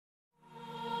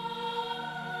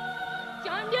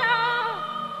Chandio!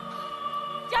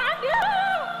 Chandio!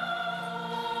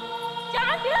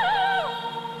 Chandio!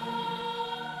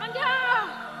 Chandio!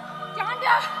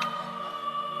 Chandio!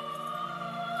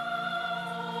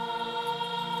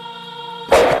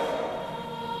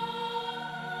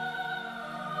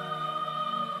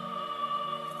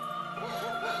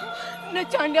 न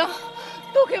चांडिया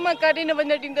तोखे मां काॾे न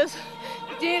वञण ॾींदसि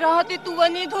जे राह ते तूं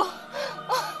वञे थो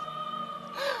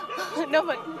न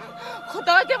वञ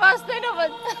खुदा के वास्ते न वञ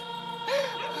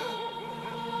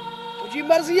तुझी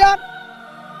मर्ज़ी आहे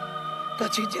त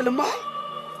अची जेल मां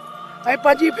ऐं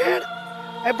पंहिंजी भेण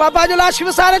ऐं बाबा जो लाश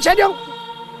विसारे छॾियो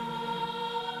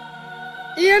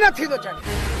इएं न थींदो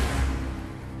चांडिया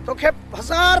तोखे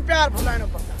 1000 प्यार भुलाइणो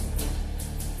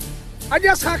पवंदा अॼु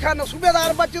असांखां न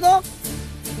सूबेदार बचंदो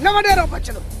न वॾेरो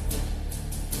बचंदो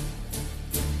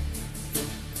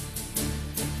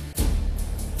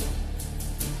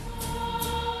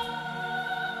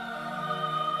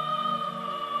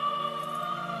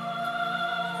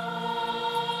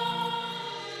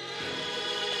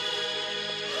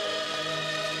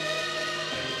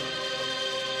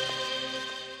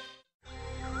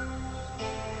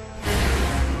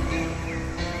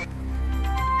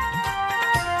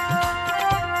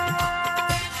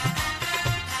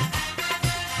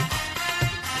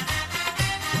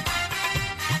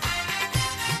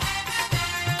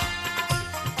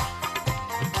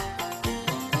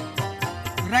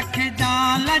रख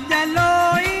जाल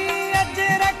जलोई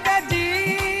अजरक जी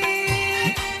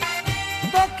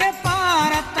तोखे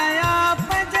पारत या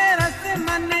पंजरस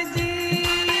मन जी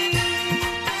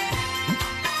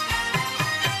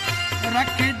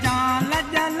रख जाल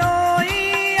जलोई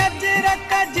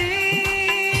अजरक जी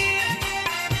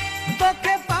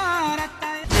तोखे पारत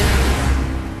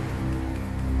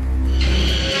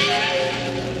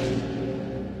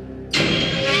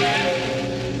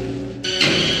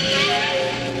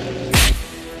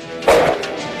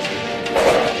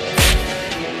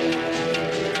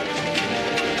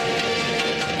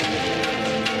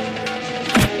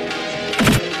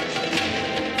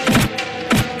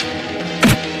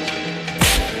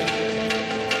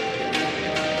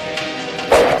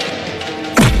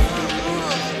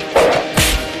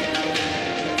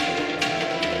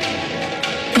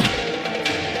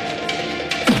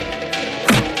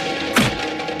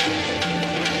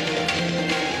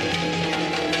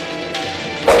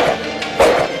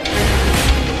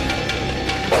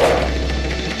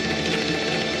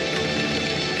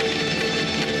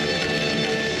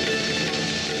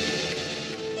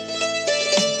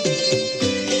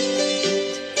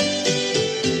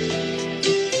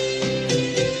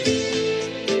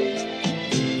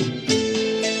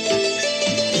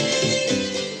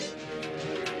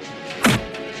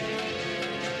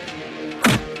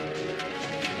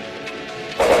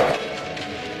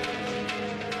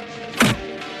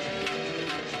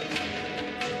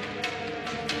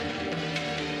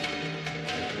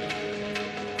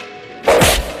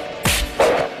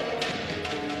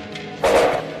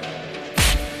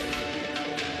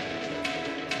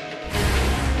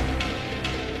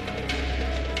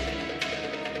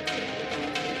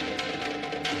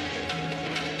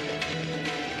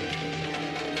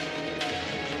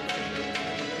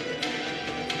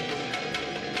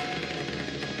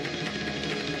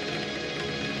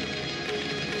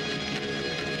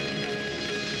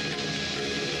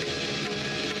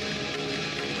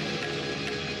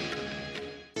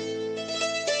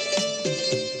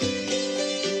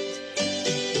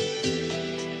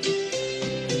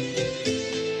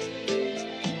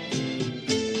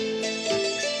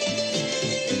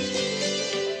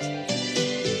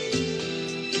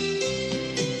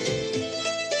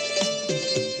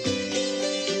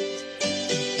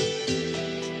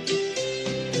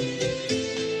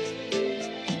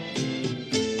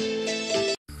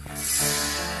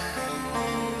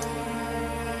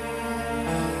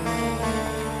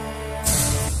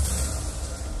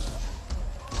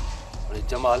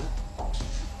जमाल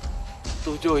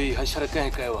तुझो ही हशर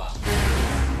कंहिं कयो आहे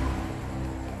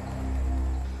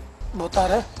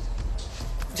बोतार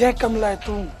जंहिं कम लाइ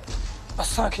तूं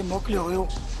असांखे मोकिलियो हुयो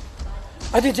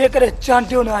अॼु जेकॾहिं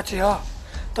चांडियो न अचे हा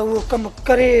त उहो कमु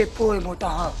करे पोइ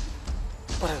मोटां हा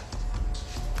पर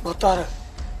बोतार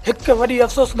हिकु वॾी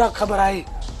अफ़सोसनाक ख़बर आहे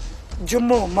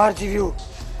जुम्मो मारिजी वियो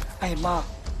ऐं मां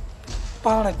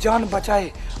पाण जान बचाए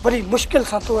वरी मुश्किल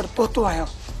सां तो वटि पहुतो आहियां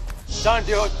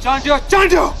चांडियो चांडियो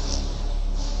चांडियो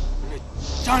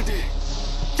चांडे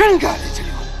चंगारे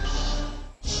चलियो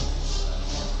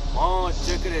मां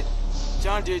जेकॾहिं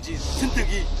चांडे जी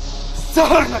ज़िंदगी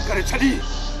ज़हर न करे छॾी त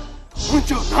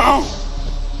मुंहिंजो नाम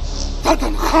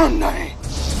ददन ख़ान न आहे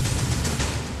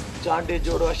चांडे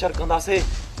जोड़ो अशर कंदासे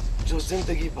जो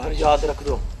जिंदगी भर याद रख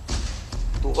दो।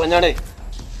 तू वञणे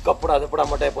कपड़ा दपड़ा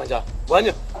मटाए पंहिंजा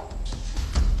वञ।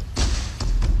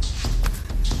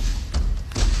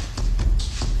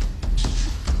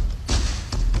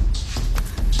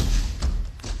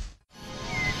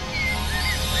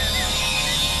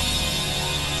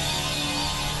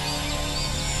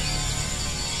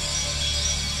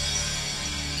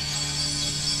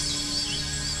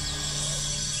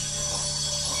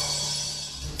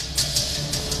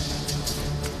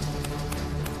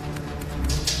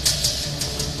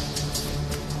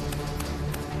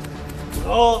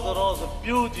 रोज रोज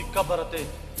प्यू जी कबर ते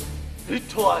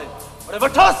बीठो आए। अरे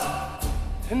वठोस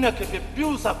हिन के बि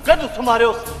प्यू सां गॾु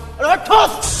सुम्हारियोस। अरे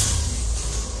वठोस।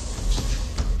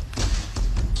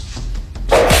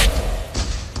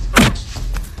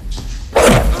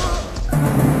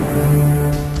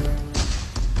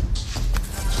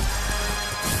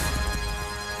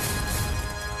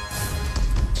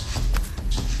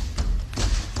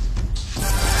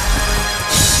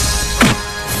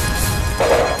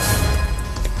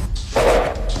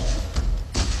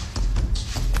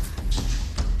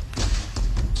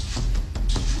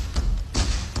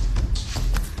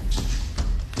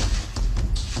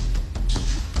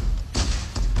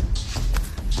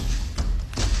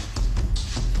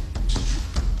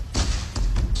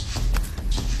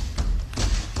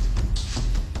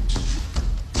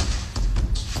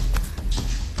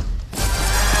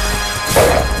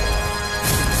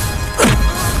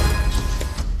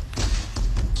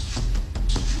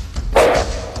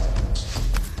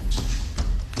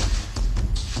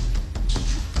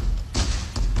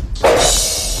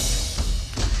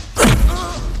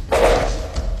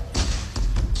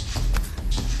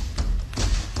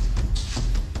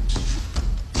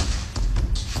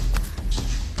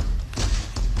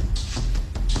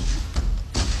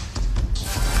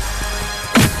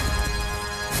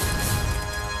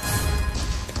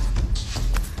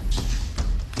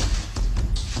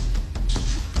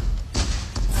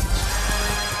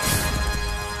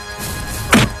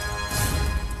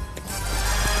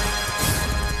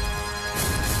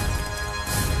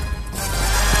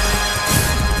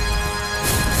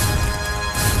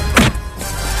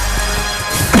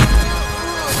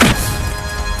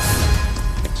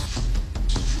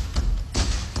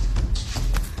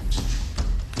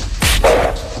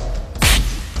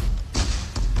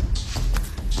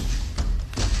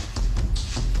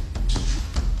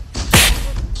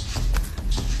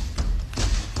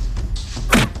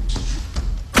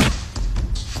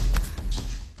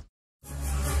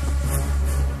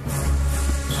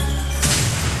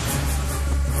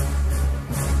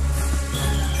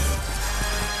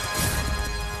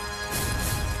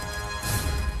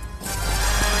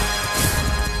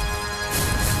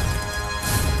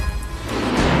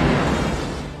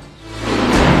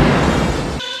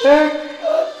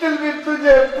 दिल भी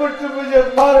तुझे पुट मुझे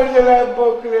मारने लाए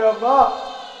मोकलिया मां।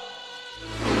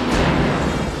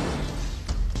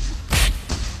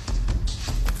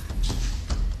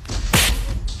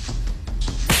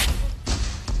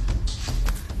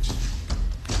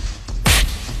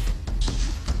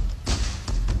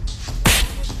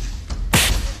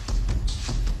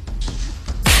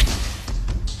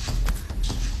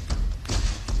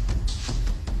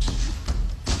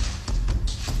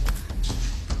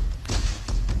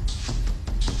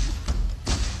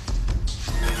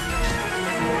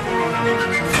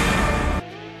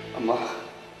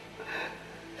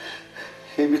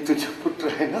 ये भी तुझे पुत्र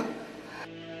है ना?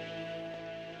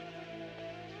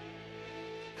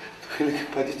 तो इनके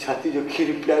पाजी छाती जो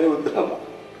खीरी प्यारे उतरा मां,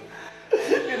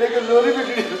 इनके लोरी भी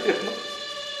गिरी होती है मां,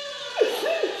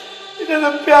 इन्हें तो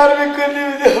प्यार भी करनी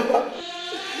होती है मां।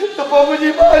 तो बाबू जी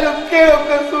मां जो केड़ो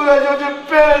कसूर है जो के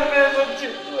पैर में बच्चे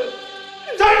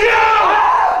चांडियो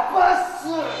बस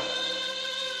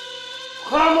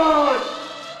खामोश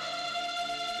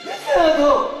लिखे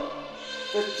दो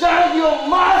तो चांडियो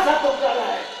मां सा तो करा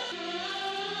है।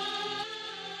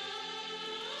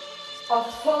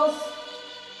 अफसोस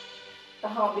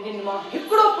तहां बिनिन मां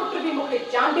हिकड़ो पुट भी मुखे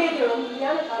चांडे देणो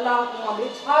मिलिया न। अलाह को मां बे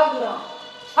छा गुरा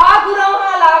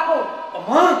अलाह को।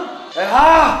 अम्मा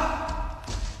हा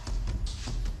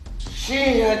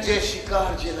सिंह जे शिकार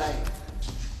जे लाए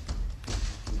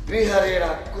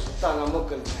बिहरेड़ा कुत्ता न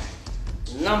मोकल जाए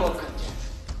न मोकल जाए।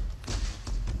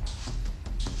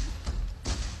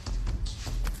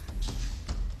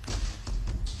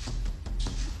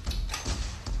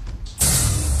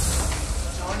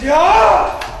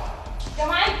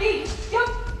 जमायती चुप।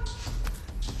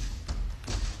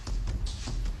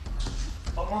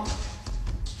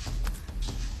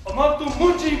 अम्मा तू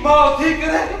मुंजी मां थी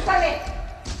करे चुप करे।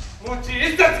 मुझे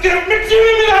इज्जत के मिट्टी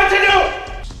में मिला चलो।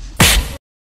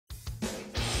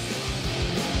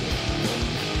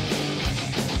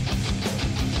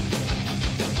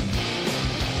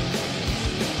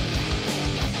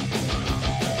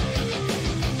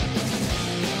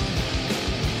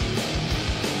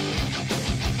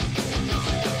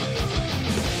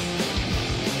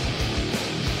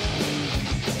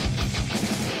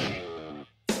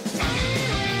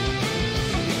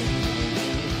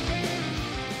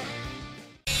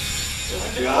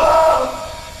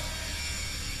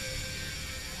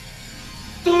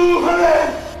 तू हमें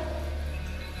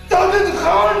ताबिद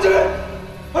खान जे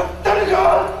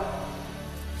हत्यार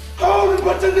कौन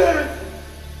बचने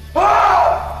हाँ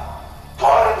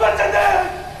कौन बचने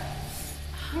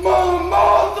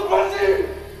मौत बची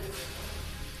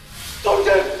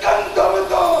तुझे कंधा में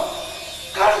तो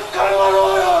कर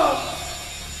मरवाया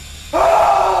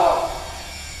हाँ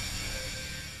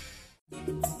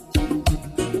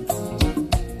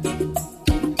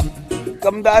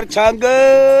कमदार छांग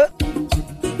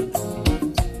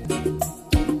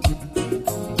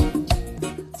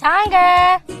छांग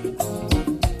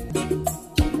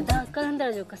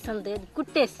कलंदर जो कसम दे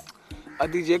कुटेस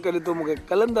अदी जे करे तो मुके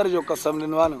कलंदर जो कसम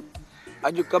दिनवा न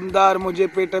अज कमदार मुझे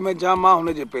पेट में जा मां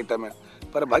हुने जे पेट में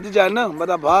पर भज जा न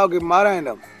मदा भाव के मारा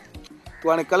न तू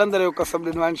हाने कलंदर जो कसम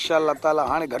दिनवा इंशाअल्लाह ताला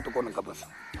हाने घट कोन कबस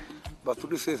बस तू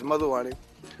दिसेस मदो हाने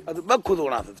अद बखुद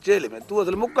होना जेल में तू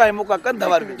असल मुक्का है मुक्का कंधा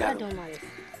वार में जा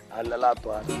अल्लाह तो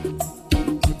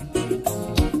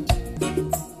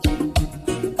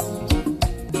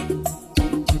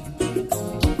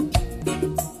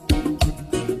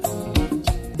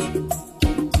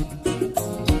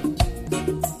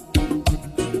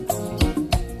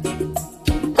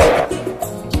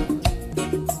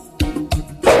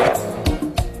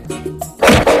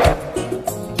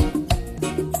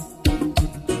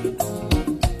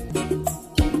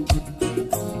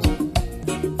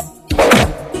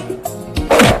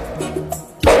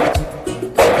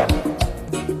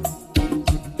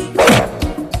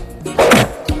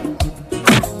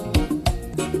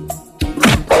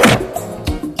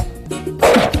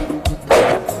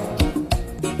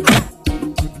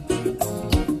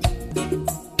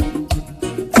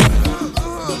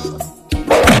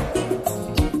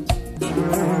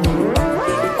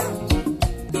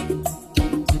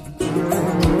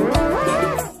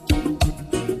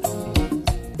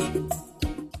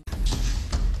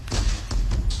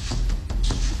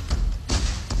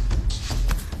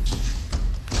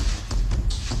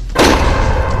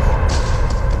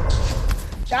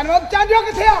चांडियो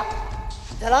किथे आ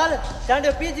जलाल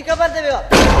चांडियो पी जी खबर देवे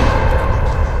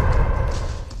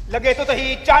लगे तो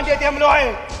ही चांडे ते हमलो है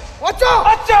अचो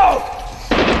अचो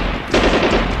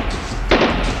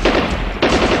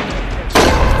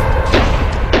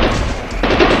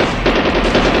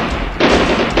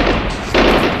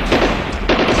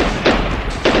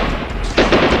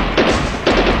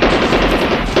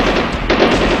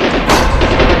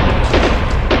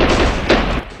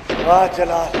वाह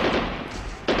जलाल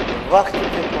वक्त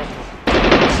पे पहुंचो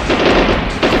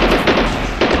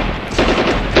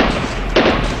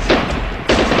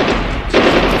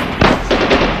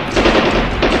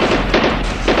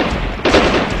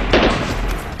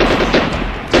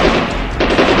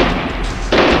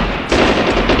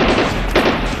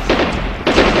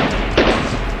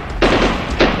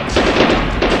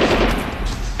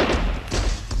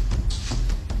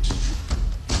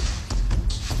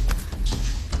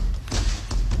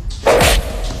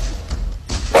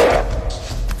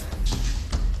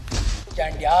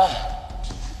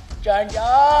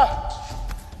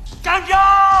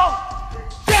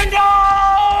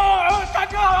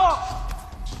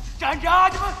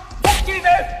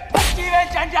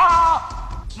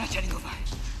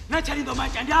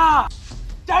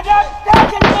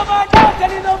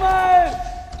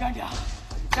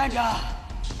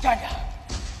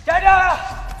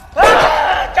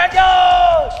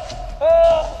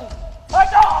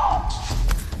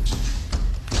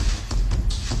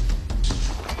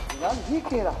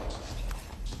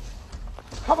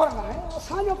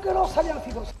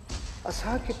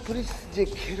के पुलिस जे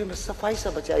घेर में सफाई से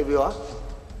बचाई वियो आ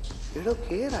एड़ो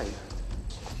केर आई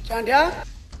चांडिया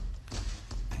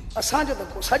असा जो तो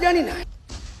को सजन ही ना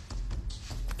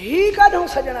ही का दो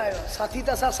सजन आयो साथी त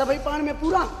असा सभई पाण में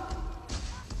पूरा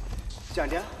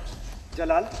चांडिया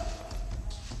जलाल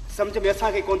समझ में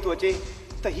असा के कोन तो अचे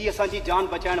त ही असा जी जान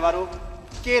बचाइण वारो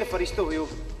केर फरिश्तो हुयो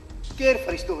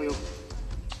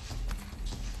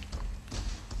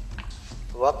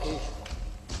वाकई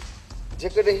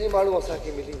जेकॾहिं ही माण्हू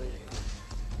असांखे मिली वञे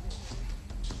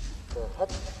त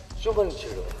हथ चुभन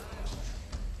छेड़ो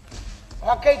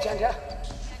वाकई चांडिया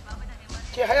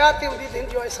कि हयाती हूंदी दिन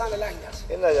जो एहसान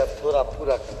लाहींदासीं। इन जा थोरा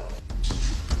पूरा कंदा।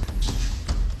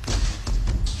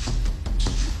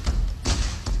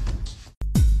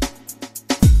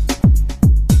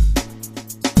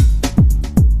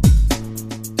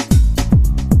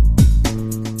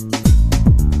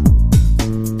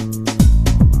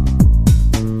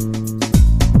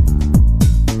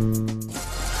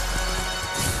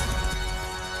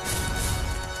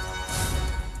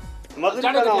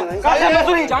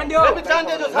 चांडियो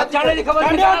की खबर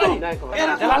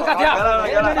जलाल का क्या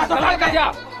जलाल का क्या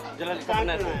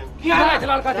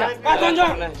जलाल का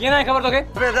क्या खबर तो के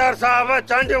सूबेदार साहब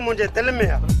चांडियो मुझे दिल में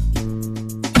है।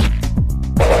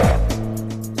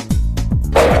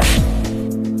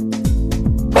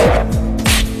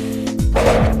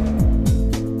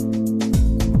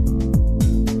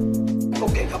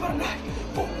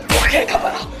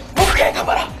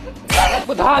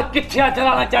 बुधा किथे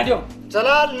जलाल चांडियो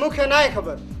जलाल मुखे ना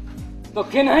खबर तो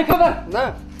के ना खबर ना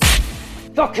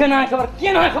तो के ना खबर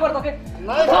के ना खबर तो के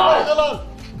ना खबर जलाल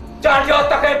चांडियो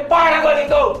तके पाण गोली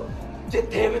दो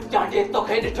जिथे भी चांडियो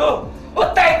तोखे दिठो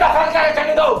उते ही दफन करे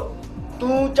छडी दो तू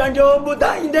चांडियो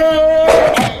बुधाई दे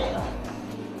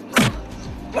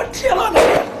पठियाला ने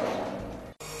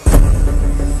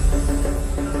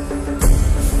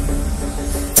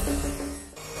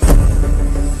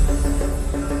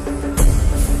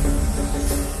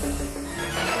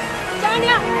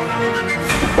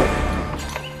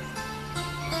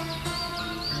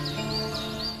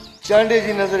चांडे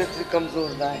जी नजर इतनी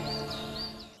कमजोर ना है।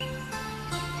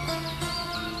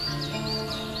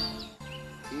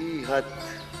 ई हथ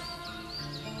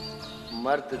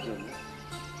मर्द जो नहीं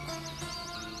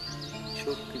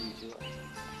छोकरी जो है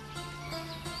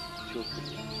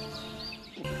छोकरी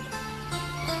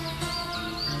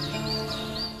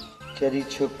चरी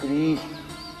छोकरी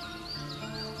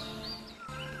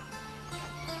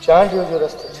चांडियो जो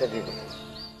रास्ते छॾे ॾे।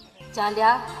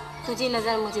 चांडिया तुझी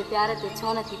नजर मुझे प्यार ते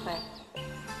छो न थी पए।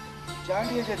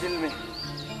 चांडियो के दिल में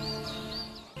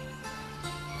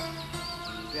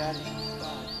प्यार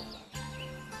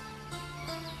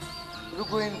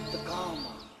रुगो इंतकाम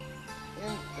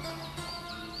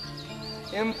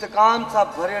इंतकाम सा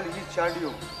भरियल ही चांडियो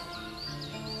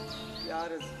प्यार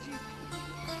जी।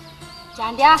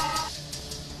 चांडिया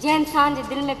जे इंसान जे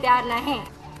दिल में प्यार न है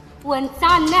वो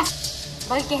इंसान न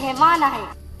बल्कि हैवान है।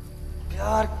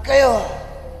 प्यार कयो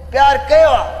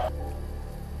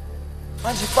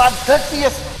पंहिंजी पाक धरतीअ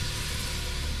सां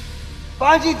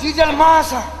पंहिंजी जीजल मां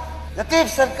सां लतीफ़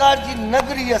सरकार जी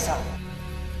नगरीअ सां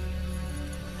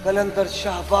कलंदर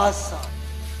शाहबाज सां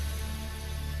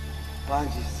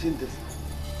पंहिंजी सिंध सां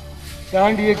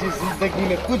चांडीअ जी ज़िंदगी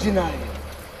में कुझु न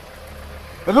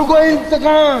आहे रुगो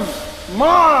इंतकाम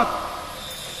मौत।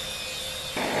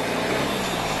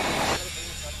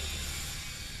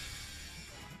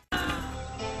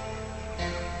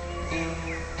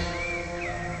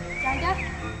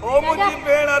 ओ मुझी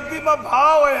भेण अधी मां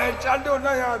भाव है चांडियो न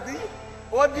आदी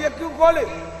ओ दी क्यों खोले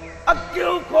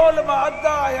अक्यों खोल मां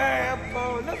अदा है अब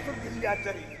न सुदिया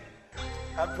चरी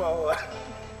अब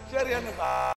चरियन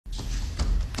बा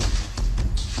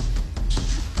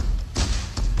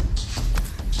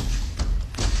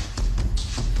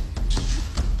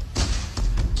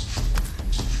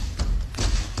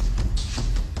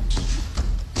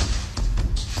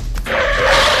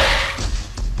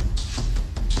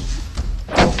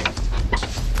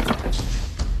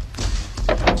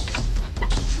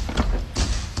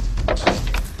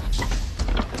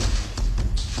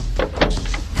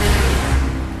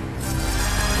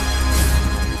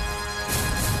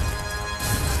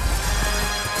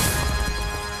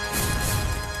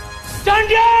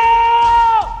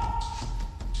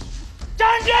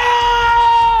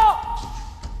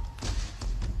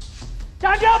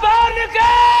चांडियो बाहर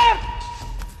निकल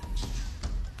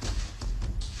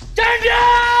चांडियो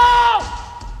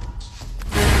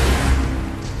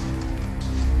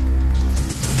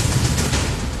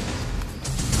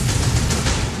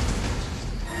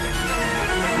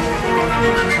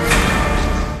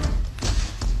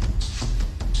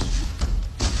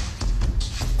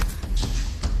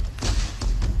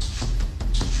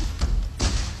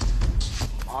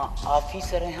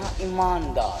ऑफिसर है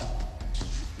ईमानदार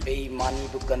बेईमानी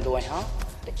भी कंदो है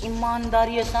तो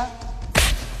ईमानदारी सां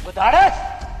बुधाड़े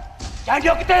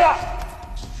चांडियो किथे आ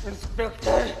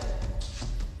इंस्पेक्टर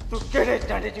तू केड़े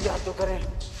चांडे जी बात तो करे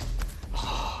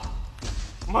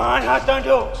मां ना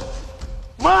चांडियो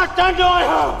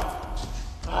आया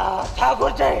था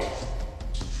गुरजे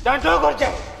चांडियो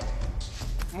गुरजे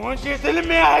मुझे दिल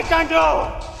में है चांडियो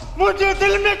मुझे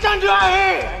दिल में चांडियो है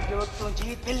चांडियो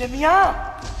तुझी दिल में आ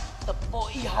त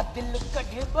पोइ इहा दिलि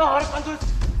कढे ॿाहिरि कंदुसि।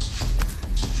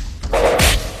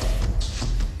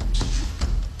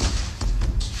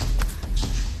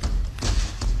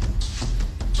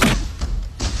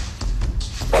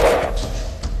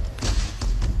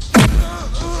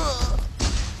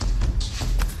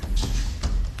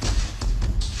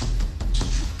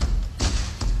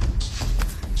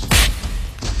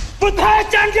 ॿुधाए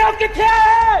चांडियो किथे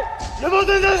आहे? न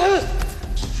ॿुधंदसि।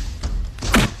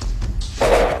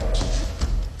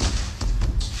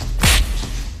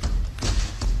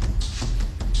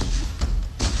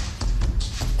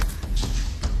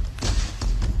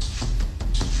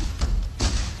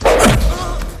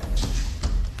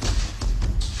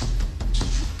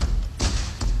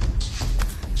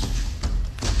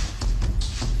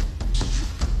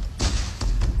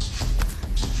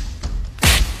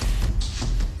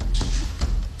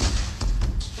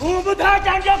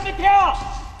 चांडियो किथे आहे?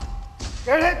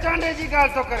 कहिड़े चांडे जी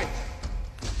ॻाल्हि थो करे?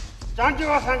 चांडियो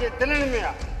असांजे दिलनि में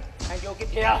आहे। चांडियो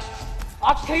किथे आहे?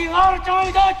 आख़िरी वार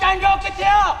चवई थो चांडियो किथे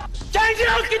आहे?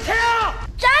 चांडियो किथे आहे?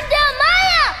 चांडियो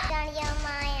माया। चांडियो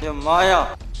माया।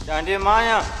 चांडियो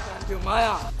माया। चांडियो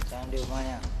माया। चांडियो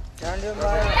माया। चांडियो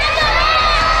माया।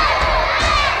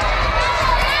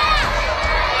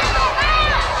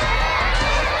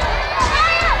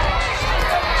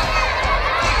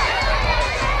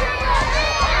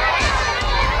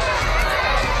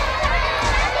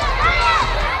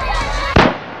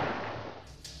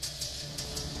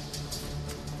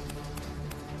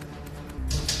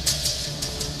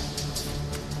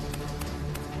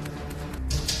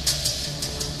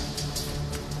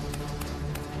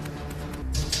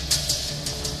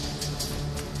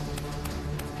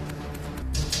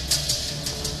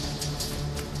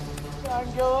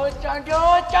 Chandio!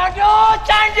 Chandio!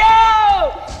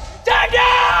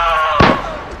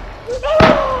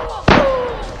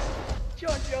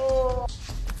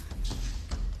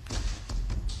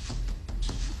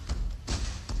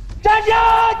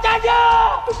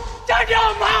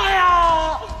 Maya!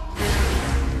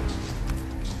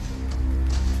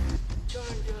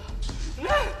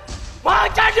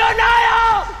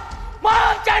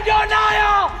 Chandio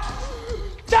Naya!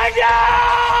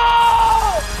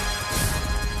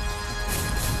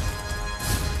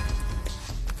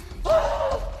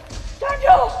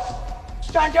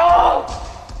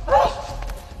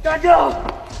 Chandio!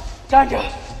 Chandio!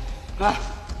 Hah?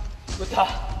 Buta.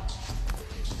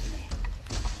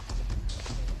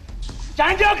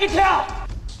 Chandio किथे आहे?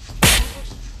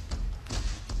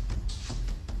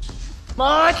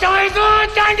 मां चवां थो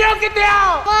चांडियो किथे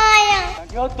आहे? माया।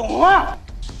 चांडियो तूं आहे?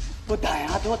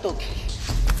 ॿुधायां थो तोखे।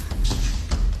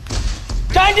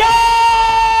 चांडियो!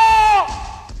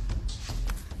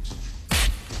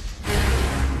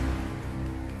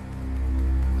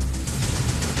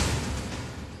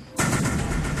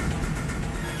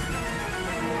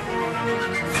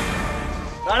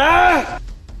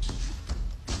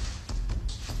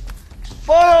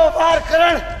 पोलो पार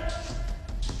करण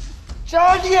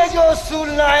चांडियो जो उसूल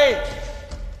न आहे।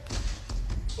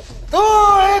 तू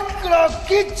हिकिड़ो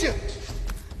किच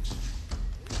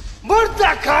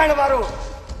मुर्दा खाइण वारो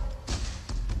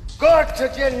ॻोठ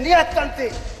जे नियतनि ते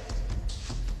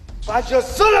पंहिंजो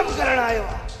ज़ुल्म करण आयो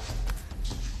आहे।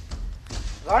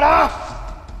 घणा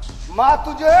मां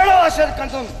तुंहिंजो अहिड़ो असर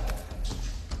कंदुमि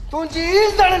तुंहिंजी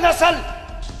ईंदड़ नसल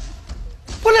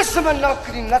पुलिस में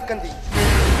नौकरी न कंदी।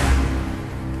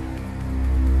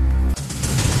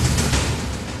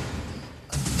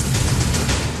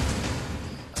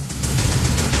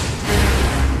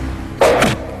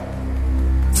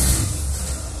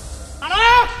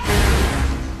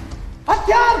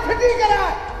 हथियार खड़ी करा।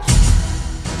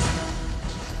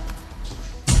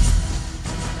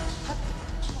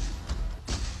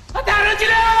 हथियार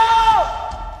चलाओ!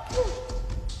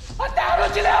 हथियार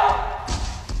चलाओ!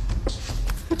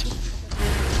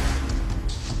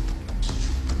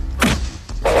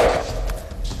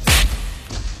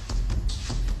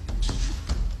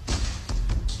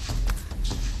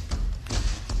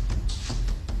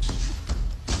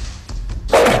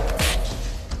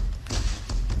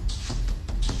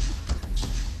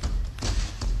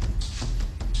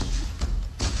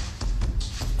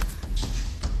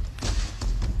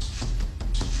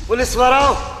 पुलिस वारो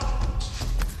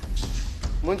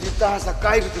मुंहिंजी तव्हां सां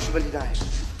काई बि दुश्मनी न आहे।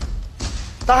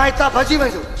 तव्हां हितां भॼी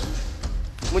वञो।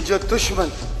 मुंहिंजो दुश्मन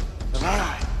राणा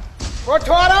आहे। कोठ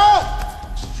वारो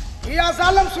इहा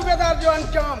ज़ालिम सूबेदार जो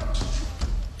अंजाम।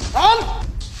 हल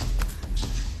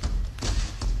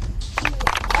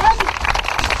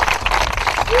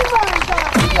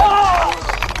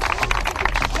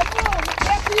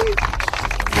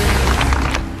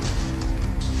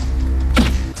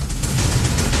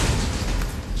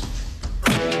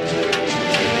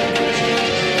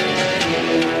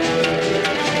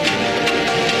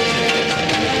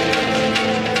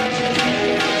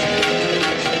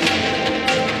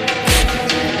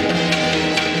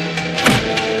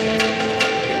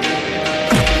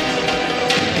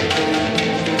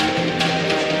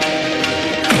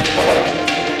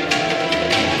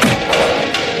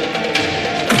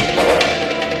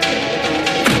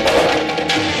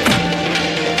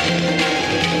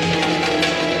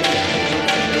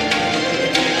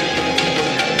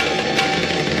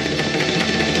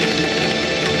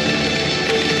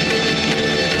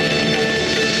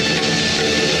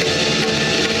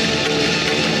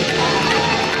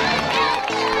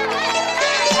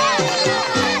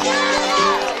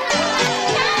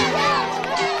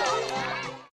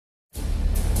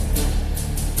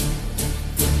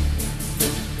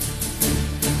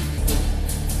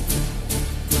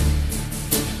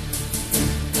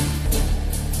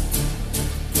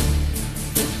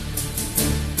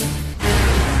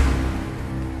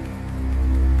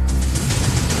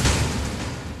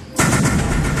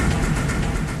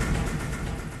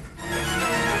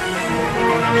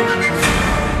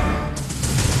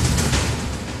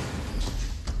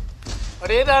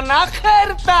ना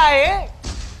खैरता है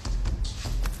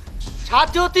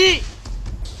छात्यो थी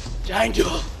चांडियो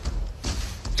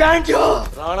चांडियो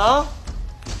राणा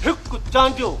हिक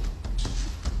चांडियो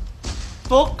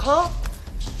तो खां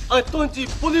ऐं तुंहिंजी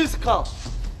पुलिस खां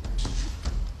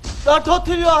ॾाढो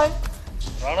थी वियो आहे।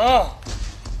 राणा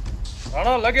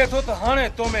राणा लगे थो त हाणे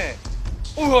तो में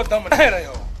उहो दम न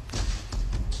रहियो।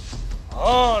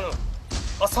 हाणे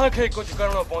असांखे कुछ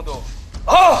करणो पवंदो।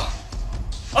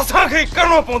 असांखे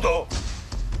करणो पवंदो।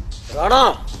 राणा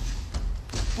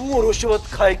तू रुश्वत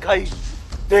खाई खाई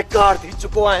बेकार थी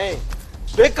चुको आहे।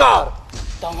 बेकार।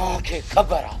 तव्हांखे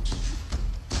ख़बर आहे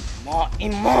मां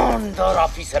ईमानदार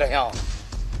ऑफिसर आहियां।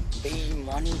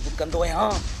 बेईमानी बि कंदो आहियां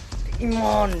त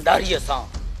ईमानदारीअ सां।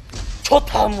 छो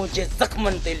था मुंहिंजे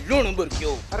ज़ख़्मनि ते लूण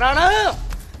बुरकियो। राणा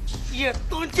ये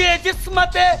तुंहिंजे जिस्म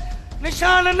ते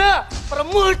निशान न पर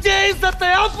मुंहिंजे इज़त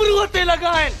आबरूअ ते लॻा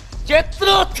आहिनि।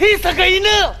 जेतिरो थी सघई न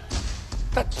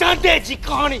त चांडे जी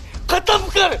कहाणी ख़तम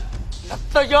कर न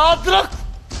त याद रख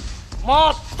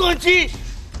मां तुंहिंजी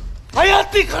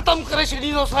हयाती ख़तम करे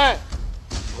छॾींदुसि।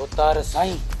 भोतार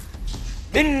साईं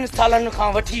 2 सालनि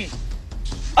खां वठी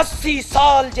 80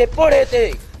 साल जे पोड़े ते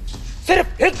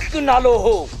सिर्फ़ हिकु नालो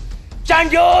हो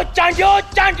चांडियो चांडियो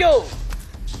चांडियो।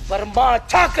 पर मां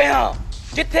छा कयां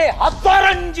जिथे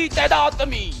हज़ारनि जी तइदाद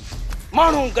में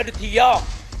माण्हू गॾु थी विया।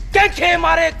 कंहिंखे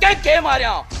मारे कंहिंखे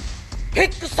मारिया।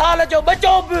 1 साल जो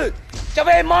बचो बि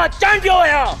चवे मां चांडियो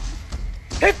आहियां।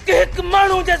 हिकु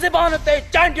माण्हू जे ज़बान ते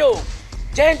चांडियो।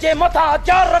 जंहिंजे मथां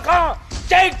हथियार रखां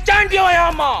चई चांडियो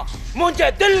आहियां मां।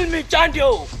 मुंहिंजे दिलि में चांडियो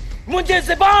मुंहिंजे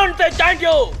ज़बान ते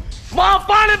चांडियो। मां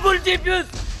पाण भुलिजी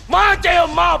पियुसि। मां चयो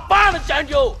मां पाण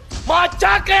चांडियो। मां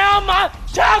छा कयां मां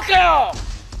छा कयां।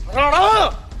 राणा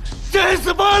जंहिं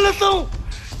ज़बान तूं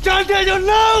चांडे जो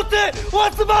नालो ते उहा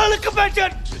ज़बान खपे छॾ।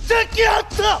 जेके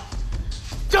हथ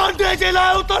चांडे जे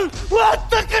लाइ उथल उहा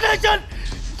हथ कढे छॾ।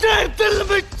 जंहिं दिलि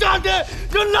में चांडे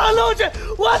जो नालो हुजे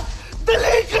उहा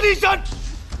दिलि ई कढी छॾ।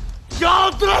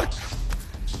 यादि रख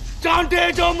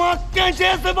चांडे जो मां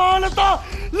कंहिंजे ज़बान तां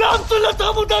लफ़्ज़ नथो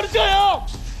ॿुधणु चाहियां।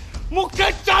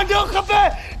 मूंखे चांडियो खपे।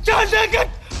 चांडे खे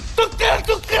टुकड़े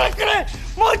टुकड़े करे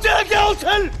मुंहिंजे अॻियां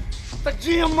उछल त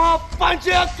जीअं मां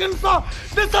पंहिंजे अखियुनि सां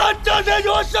ॾिसां चांडे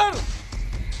जो असर।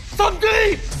 सम्झी।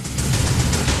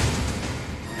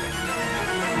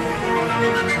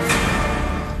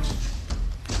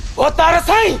 भोतार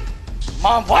साईं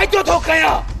मां वाइदो थो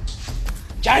कयां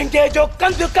चांडे जो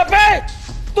कंध कपे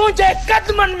तुंहिंजे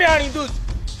कदमनि में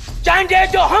आणींदुसि। चांडे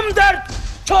जो हमदर्द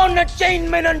छो न 4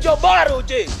 महीननि जो ॿार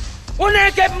हुजे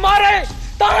उनखे मारे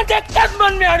तव्हांजे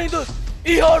कदमनि में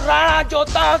आणींदुसि। इहो राणा जो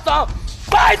तव्हां सां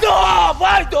वाइदो आहे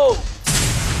वाइदो।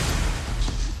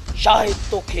 शायदि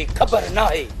तोखे ख़बर न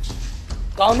आहे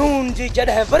कानून जी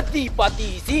जॾहिं वर्दी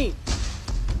पातीसीं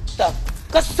त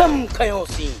कसम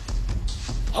खयोसीं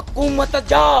हुकूमत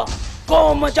जा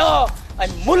क़ौम जा ऐं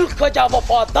मुल्क जा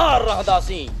वफ़ादार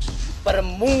रहंदासीं। पर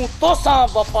मूं तोसां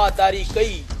वफ़ादारी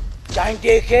कई।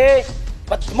 चांडे खे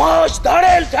बदमाश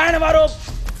धाड़ेल ठाहिण वारो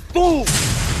तूं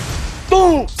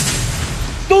तूं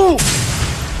तूं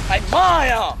ऐं मां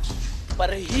आहियां।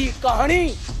 पर ही कहाणी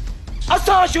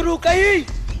असां शुरू कई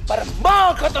पर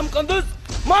मां ख़तम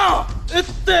कंदुसि। मां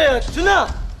इते अच न।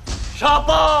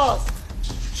 शाबाश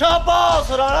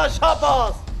शाबाश राणा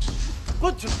शाबाश।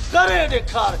 कुछ करे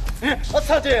ॾेखार।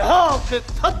 असांजे हां खे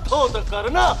थधो त कर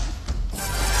न।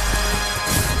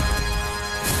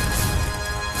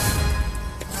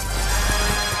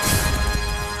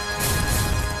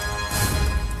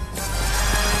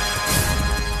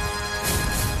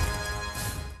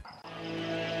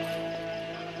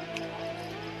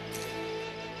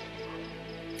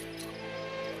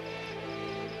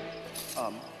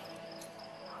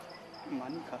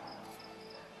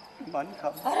 मानी खा।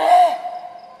 अरे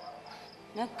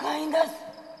न खाईंदस।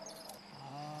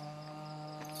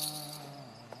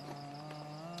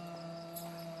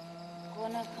 को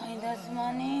न खाईंदस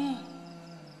मानी।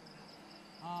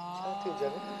 छा थियो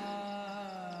जन?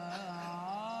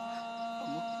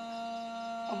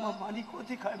 अम्मा मानी को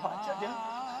थी खाए बादशाह दिया।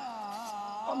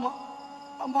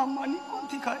 अम्मा मानी को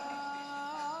थी खाए।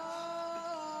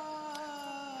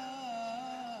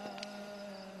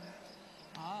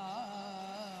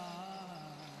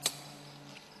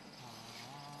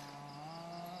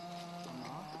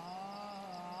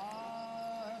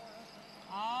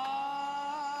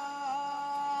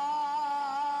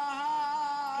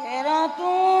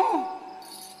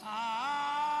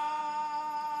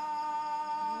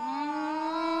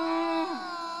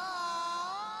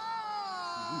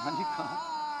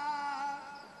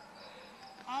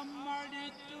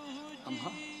 अम्मा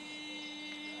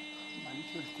मानी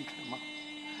क्यों रखती है अम्मा?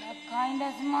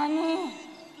 खाइंदस मानी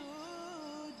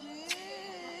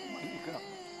मालिका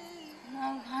ना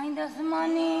खाइंदस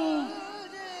मानी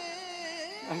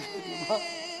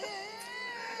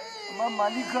अम्मा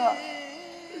मालिका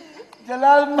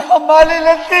जलाल माली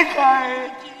लत्ती खाए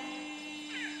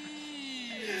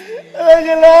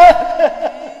जलाल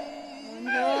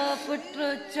मुंजो पुत्र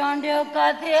चांडियो का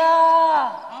दिया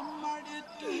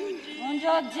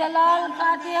मुंजो जलाल का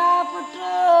दिया पुत्र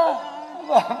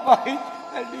भाई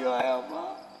चांडियो आया अम्मा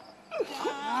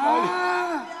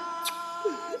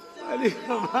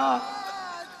मालिका अम्मा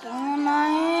तुम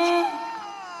नहीं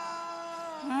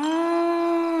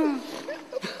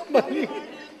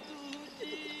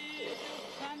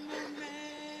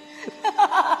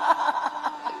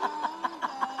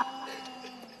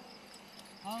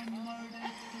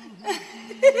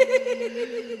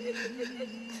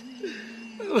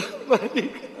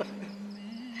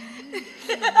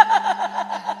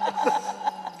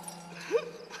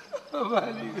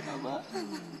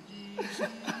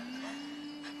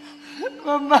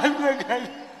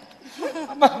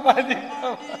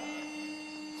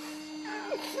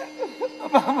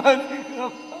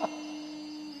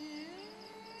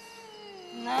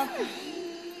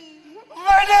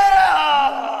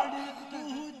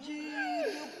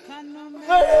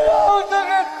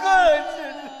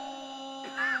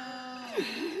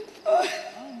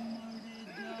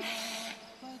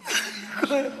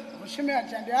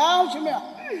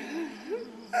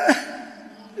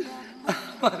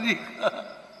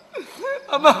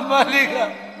मालिका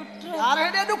यार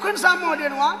हेडे दुखन सामो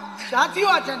देनो आ शादी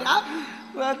हो चंडिया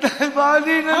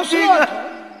माली नदी का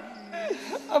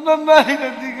अब माली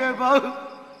नदी का बाबू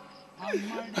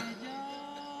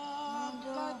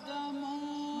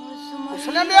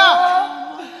सुन लिया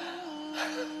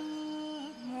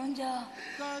मुंजा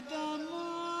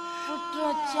पुत्र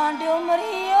चांडियो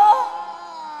मरियो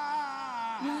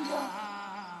मुंजा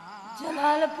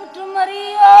जलाल पुत्र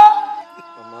मरियो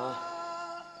अम्मा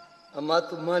अम्मा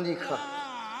तू मानी खा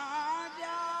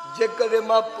जेकरे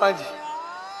मां पंहिंजे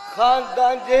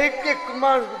खानदान जे हिक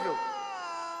माण्हू जो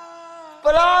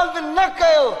परांद न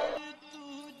कयो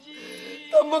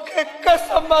त मूंखे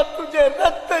कसम आहे तुंहिंजे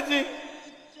रत जी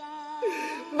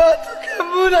मां तोखे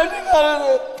मुंहुं न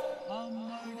ॾेखारंदो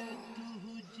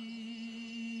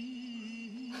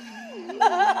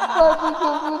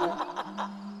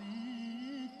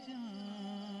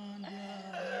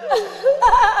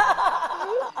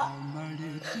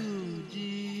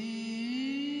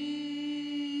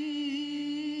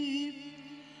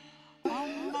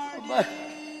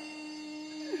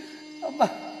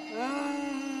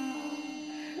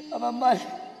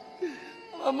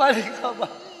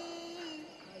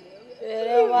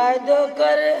तेरे वायदो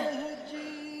कर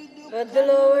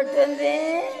बदलो वठंदे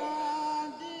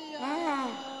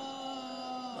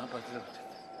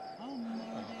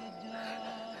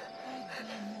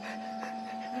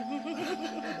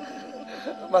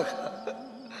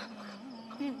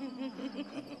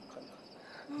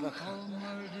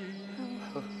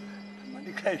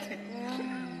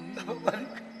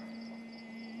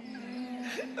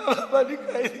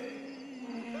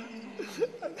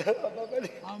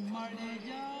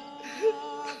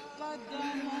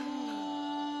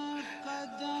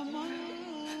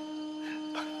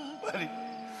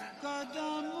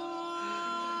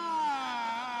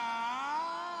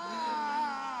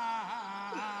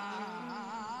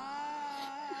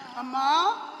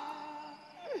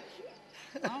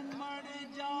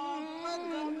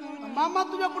मामा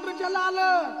तुझा पुत्र जलाल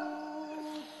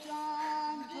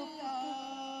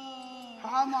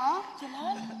हाँ माँ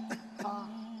जलाल हाँ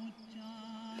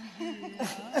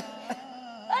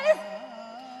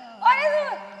और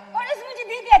मुझे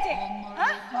दे दिया चे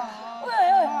हाँ ओए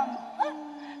ओए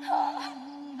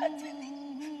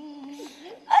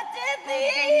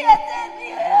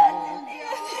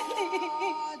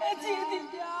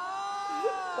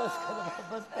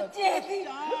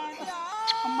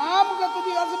मां मुझे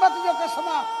तुझी अज़मत जो कसम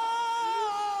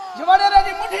जवाड़े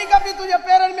री मुठी कभी तुझे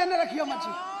पैरन में न रखियो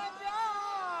मची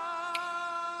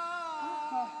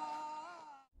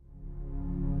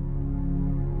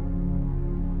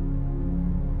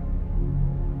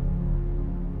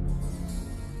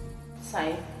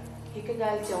साईं एक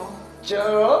गाल चवां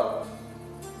चलो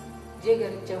जे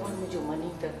घर चवण मुझे मनी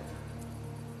त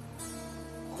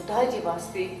खुदा जी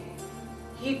वास्ते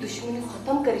ही दुश्मनी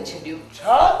खत्म करे छडियो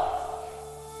छा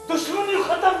दुश्मनी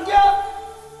खत्म क्या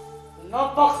न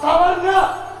बख्तावर न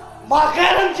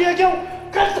मागेरन जी क्यों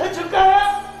कर चुका है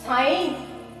साईं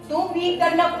तू भी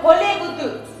करना खोले बुद्ध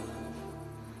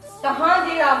तहां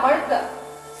जहिड़ा मर्द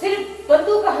सिर्फ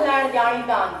बंदूक हलाइण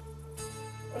ॼाणींदा आहिनि।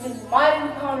 उन्हनि मायुनि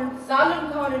खां, उन्हनि ज़ालुनि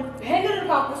खां, उन्हनि भेनरुनि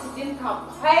खां पुछ जिन खां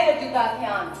भाइर जुदा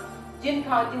थिया आहिनि, जिन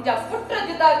खां जिन जा पुट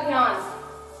जुदा थिया आहिनि।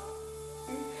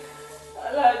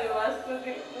 अल्लाह जो वास्तो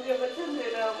दे मुझे बचन दे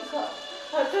राम खां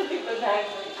हथ थी ॿधाए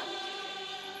पई।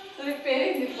 तुंहिंजे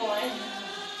पहिरें निको आहिनि।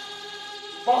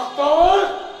 बख्तर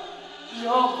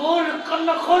या गोल कन्न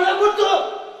खोले ॿुध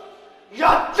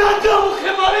या चांडियो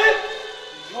मूंखे मारे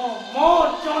या मां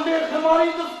चांडे खे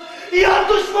मारींदुसि। इहा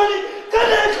दुश्मनी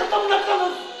कॾहिं ख़तमु न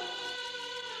कंदुसि।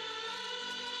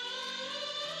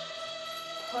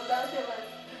 खुदा जे वस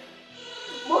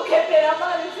मूंखे पहिरां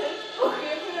मारींदुसि,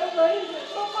 मूंखे पहिरां मारींदुसि।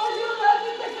 पप्पा जो बात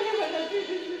तकलीफ़ न थी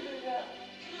ॾिसंदा।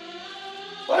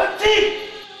 पर ठीक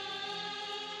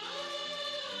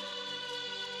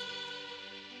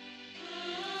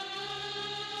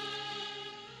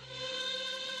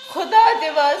खुदा के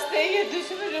वास्ते ये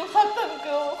दुश्मनी खत्म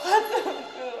करो, खत्म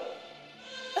करो।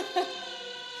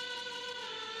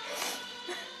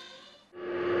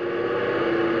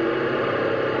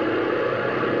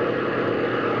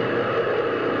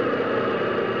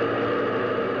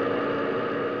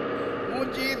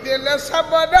 मुझी दिल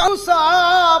सब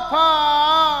साफा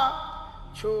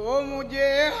छो मुझे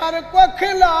हर को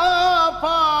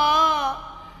खिलाफा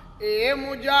ए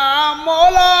मुझा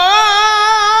मौला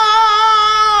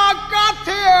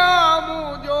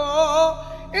मुझो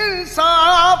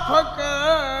इंसाफ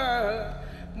कर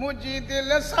मुझी दिल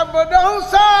सब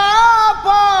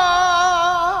साफा।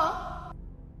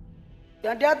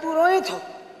 चांडिया तू रोए थो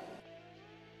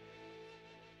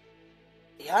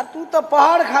यार, तू तो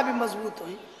पहाड़ खां भी मजबूत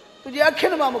हुई। तुझे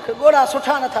अखियुनि मां मूंखे गोरा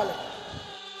सुठा नथा लॻनि।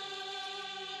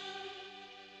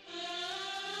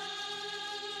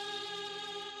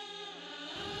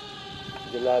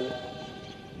 जलाल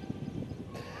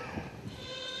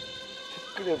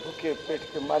हिकिड़े भुखे पेट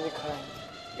के मालिक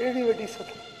आहिनि। एड़ी वॾी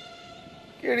सज़ा,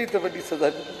 कहिड़ी त वॾी सज़ा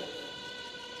ॾिनी।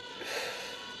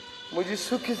 मुंहिंजी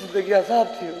सुखी ज़िंदगी आज़ाद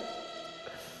थी वई।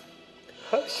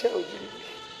 हर शइ उजड़ी वई।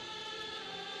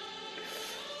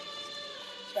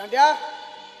 चांडिया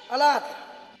अलात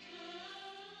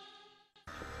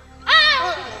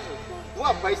वो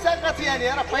पैसा काथी आहिनि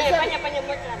यार? पैसा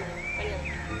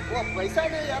वो पैसा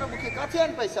ने यार मूंखे काथी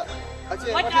आहिनि पैसा? अचे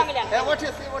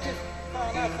वठे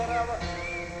ना खराब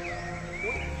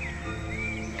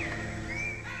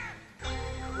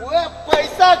वो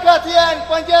पैसा काथी आहिनि?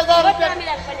 5000 रुपया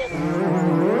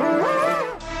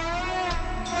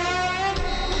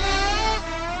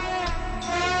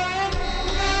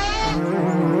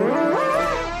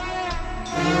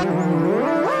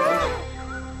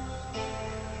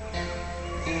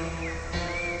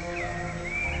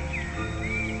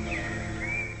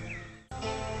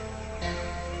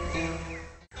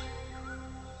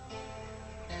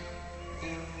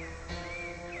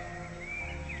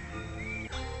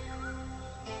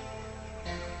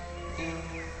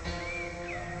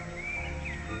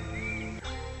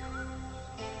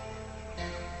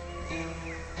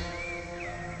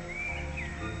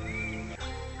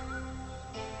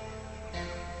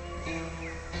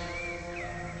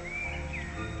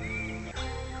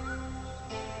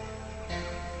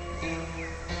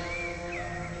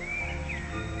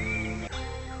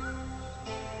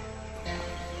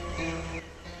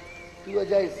तू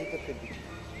अजा इज्जत के दी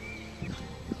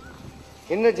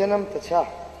इन जन्म त छा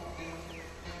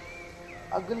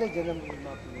अगले जन्म में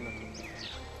मां पीउ न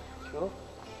छो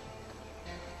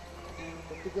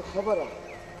तुझे खबर है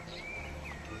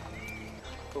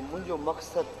तो मुझो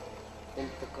मकसद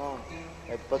इंतकाम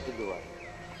ऐं बदलो आहे।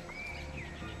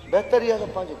 बेहतर इहा त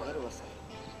पंहिंजो घर वसाए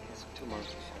सुठे माण्हू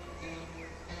सां शादी।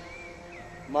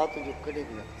 मां तुंहिंजो कॾहिं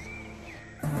बि न थी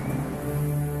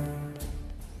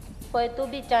पोइ तू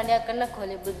भी चांडिया कन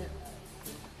खोले ॿुध।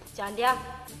 चांडिया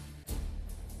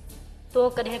तो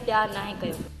कॾहिं प्यार नाहे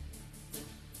कयो,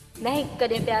 नहीं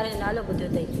कॾहिं प्यार जो नालो ॿुधियो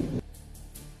अथई।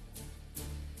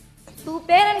 तू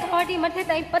पेरनि खां वठी मथे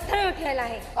ताईं पत्थर जो ठहियल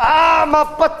आहे। मां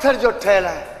पत्थर जो ठहियल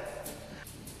आहियां।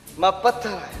 मां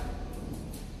पत्थर आहियां।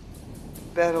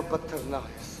 पहिरियों पत्थर न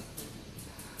हुयुसि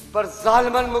पर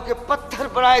ज़ालिमनि मूंखे पत्थर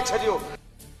बणाए छॾियो।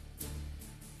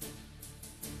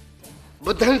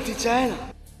 ॿुधण थी चाहे न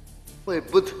पोइ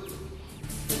ॿुध।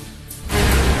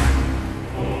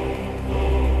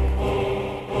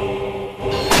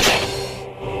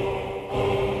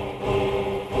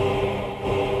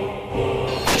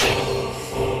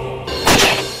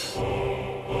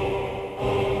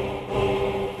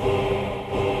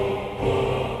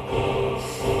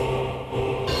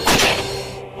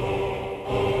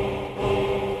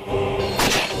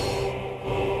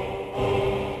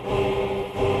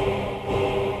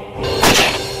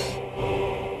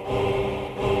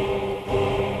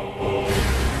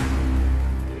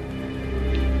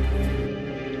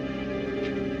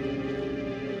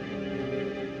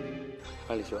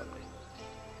 हाणे जवाब ॾे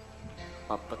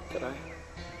मां पत्थर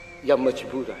आहियां या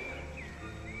मजबूर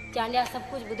आहियां चांडिया सब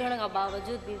कुछ बुधण का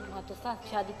बावजूद भी मां तोसां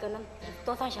शादी करनम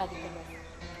तोसां शादी करनम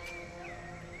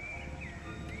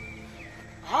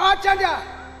हाँ चांडिया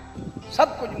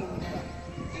सब कुछ मुमकिन है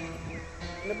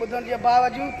ने बुधण के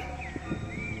बावजूद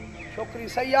छोकरी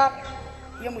सही आ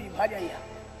ये मुझी भाजाई आ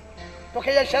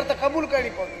तोखे ये शर्त कबूल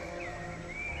करनी पड़ी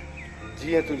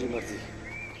जीअं तुंहिंजी मर्ज़ी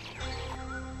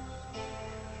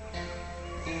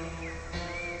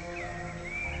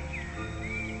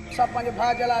सब पंहिंजे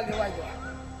भाउ जलाल जो वाइदो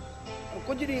आहे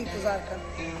कुछ ॾींहुं इंतज़ार कर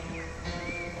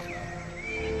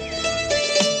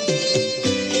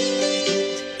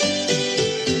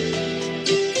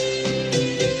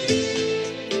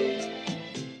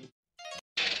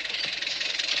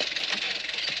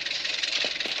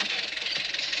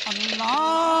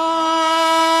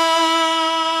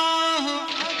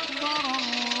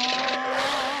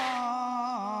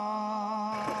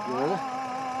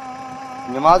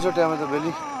नमाज जो टाइम है तो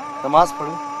बेली नमाज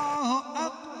पढ़ो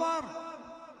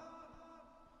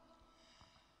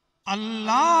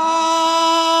अल्लाह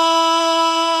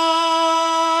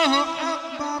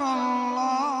अकबर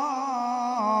अल्लाह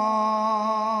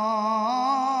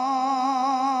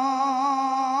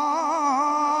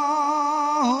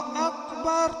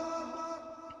अकबर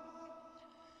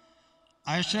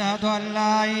अशहदु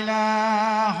अल्ला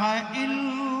इलाहा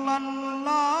इल्लल्लाह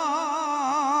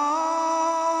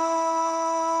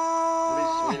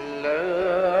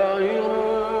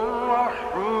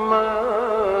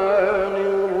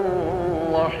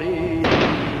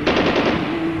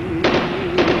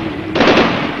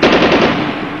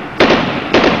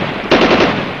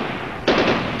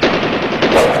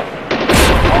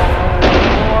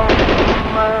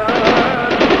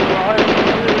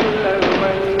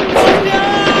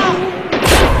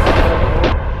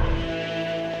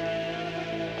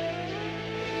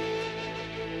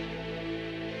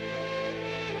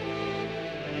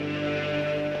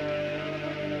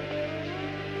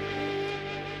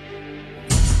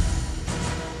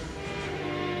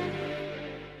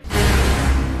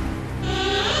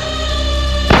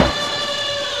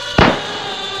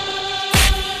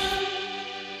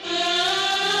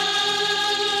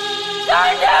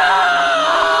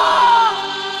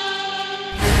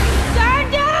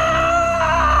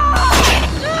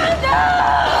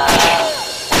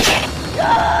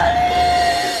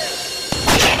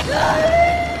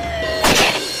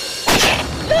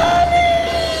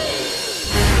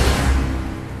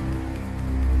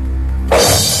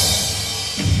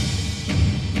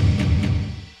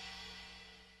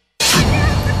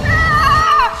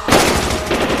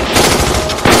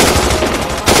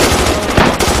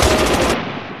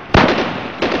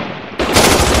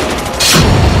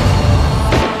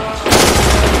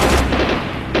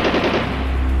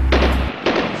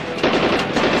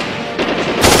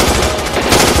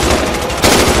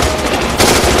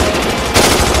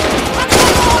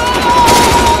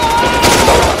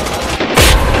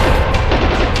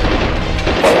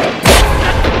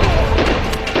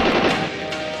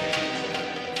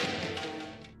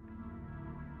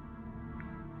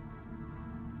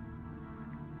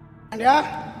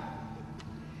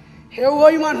हे वो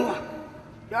ही मानू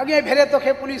जो अगे भेरे तो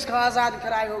खे पुलिस का आजाद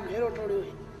करायो घेरो टोड़ियो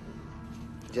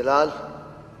जलाल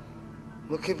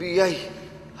मुखे भी यही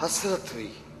हसरत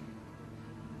हुई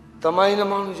तमाई न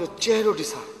मानू जो चेहरो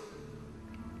ॾिसां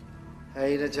ऐं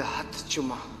इन जा हथ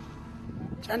चुमा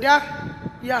चंडिया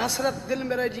या हसरत दिल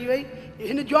में रहिजी वई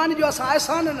हिन जवान जो असां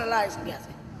एहसान न लाए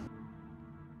सघियासीं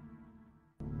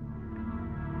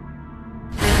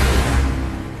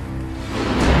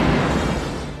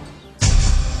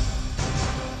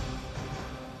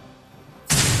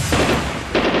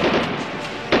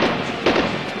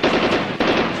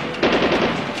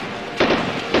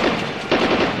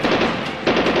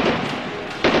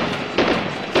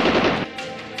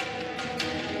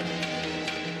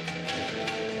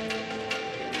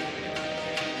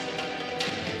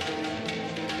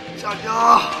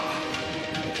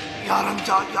यारन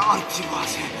जा यार जीवा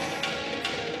से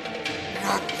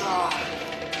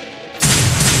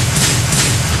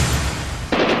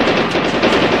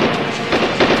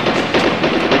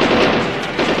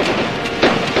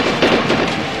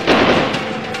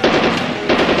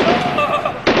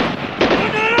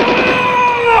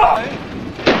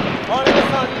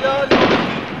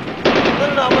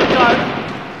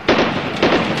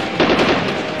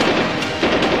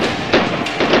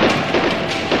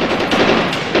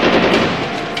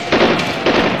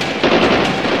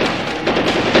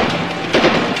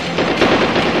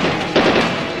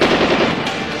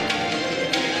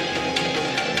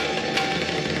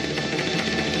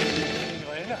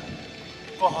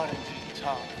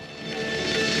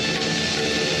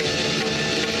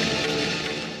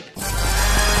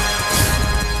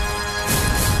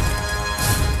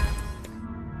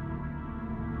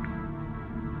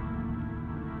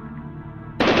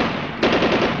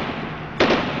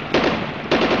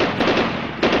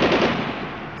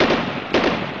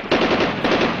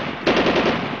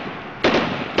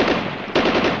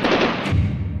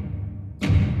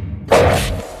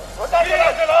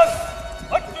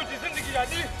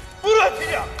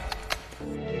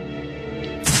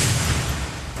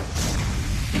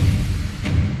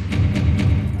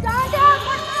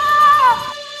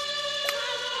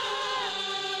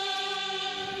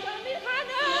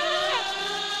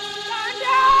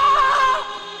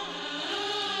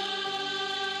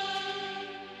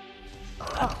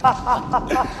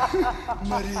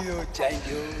मरियो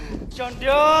चांडियो।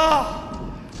 चांडियो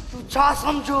तू छा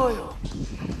समझो यो?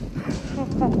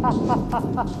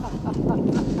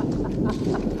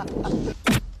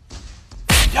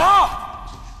 या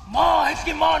मां एक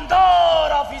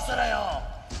ईमानदार ऑफिसर आया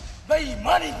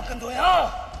बेईमानी कंदो या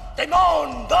ते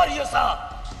ईमानदारीअ सां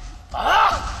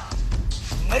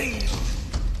मरियो।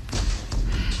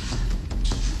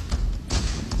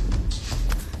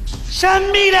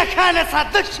 शमीर खान सां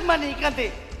दुश्मनी कंदे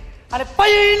अरे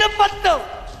पई न पतो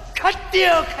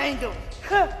खटियो खाईंदो।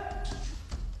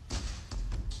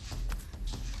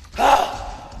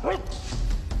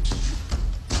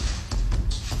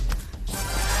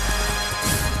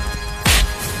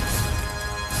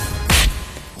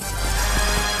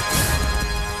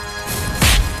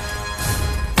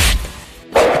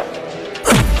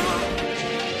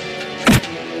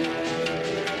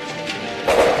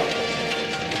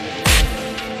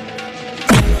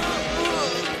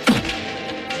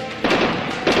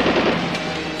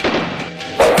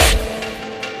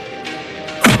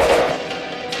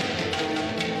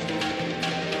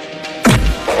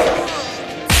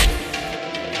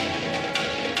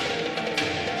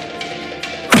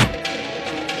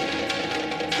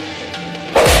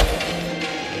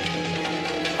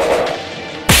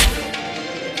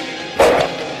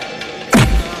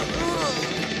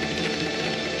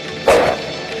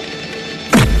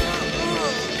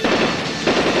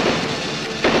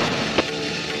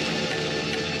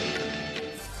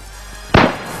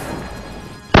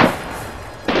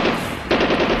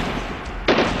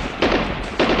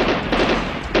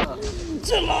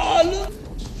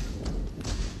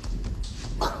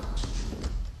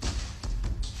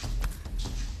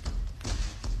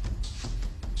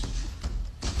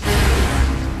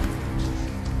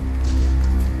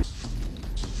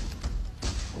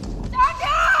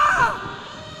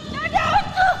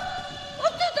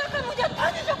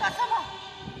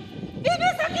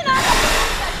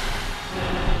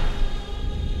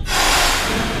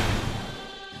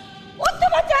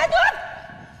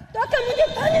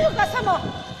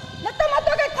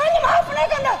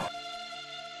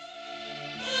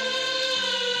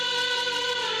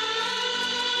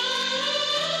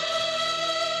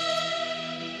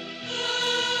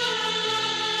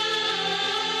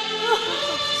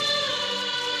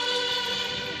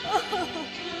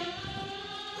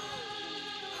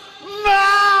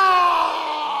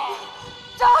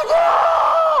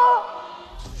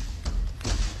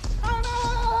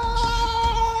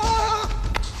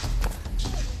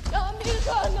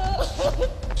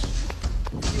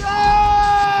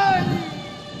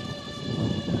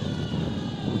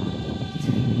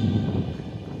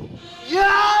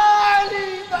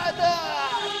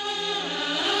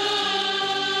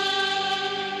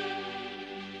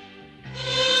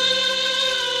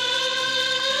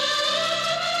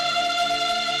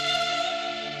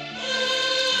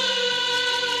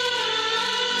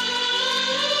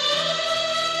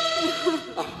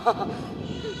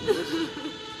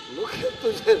 मुखे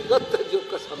तुझे रत जो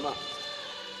कसम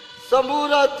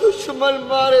समूरा दुश्मन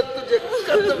मारे तुझे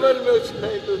कदमन में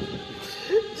उछलाई दो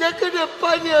जकने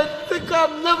पानी इंतकाम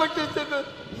न बटे सको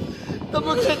तो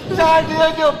मुखे चांडियो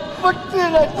जो पट्टी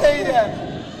न चाहिए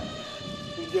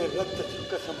तुझे रत जो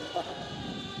कसम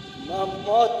मां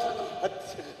मौत को हथ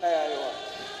से आयो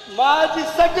मां जी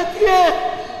सजती है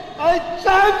और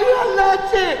चांडियो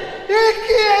नाचे एक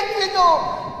ही दो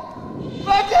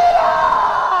बजेरा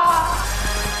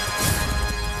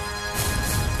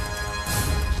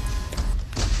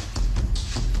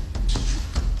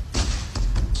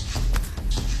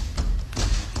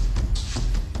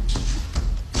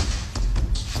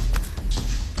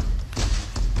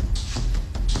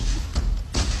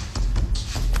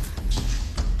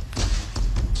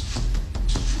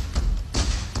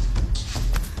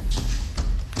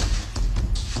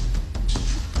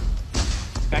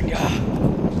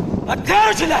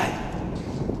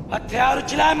हथियार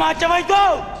उछलाए मां चवाई तो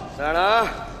राणा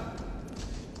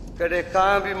कड़े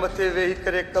कां भी मथे वेही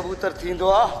करे कबूतर थींदो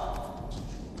आ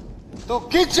तू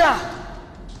गिच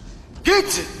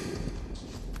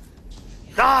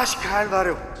लाश खाइण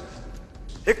वारो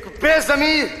एक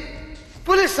बेज़मीर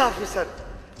पुलिस ऑफिसर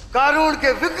कानून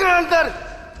के विकरांतर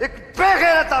एक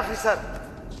बेगैरत ऑफिसर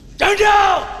चांडिया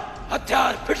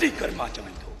हथियार फिटी कर मां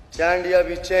चवाई तो चांडिया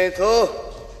भी चए थो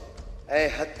ए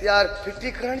हथियार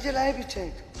फिटी करण जे लाइ भी चए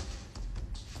थो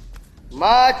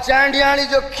मां चांडियाणी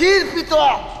जो खीर पीतो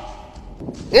आ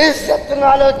इज्जत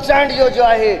नालो चांडियो जो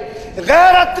आहे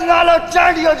गैरत नालो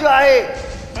चांडियो जो आहे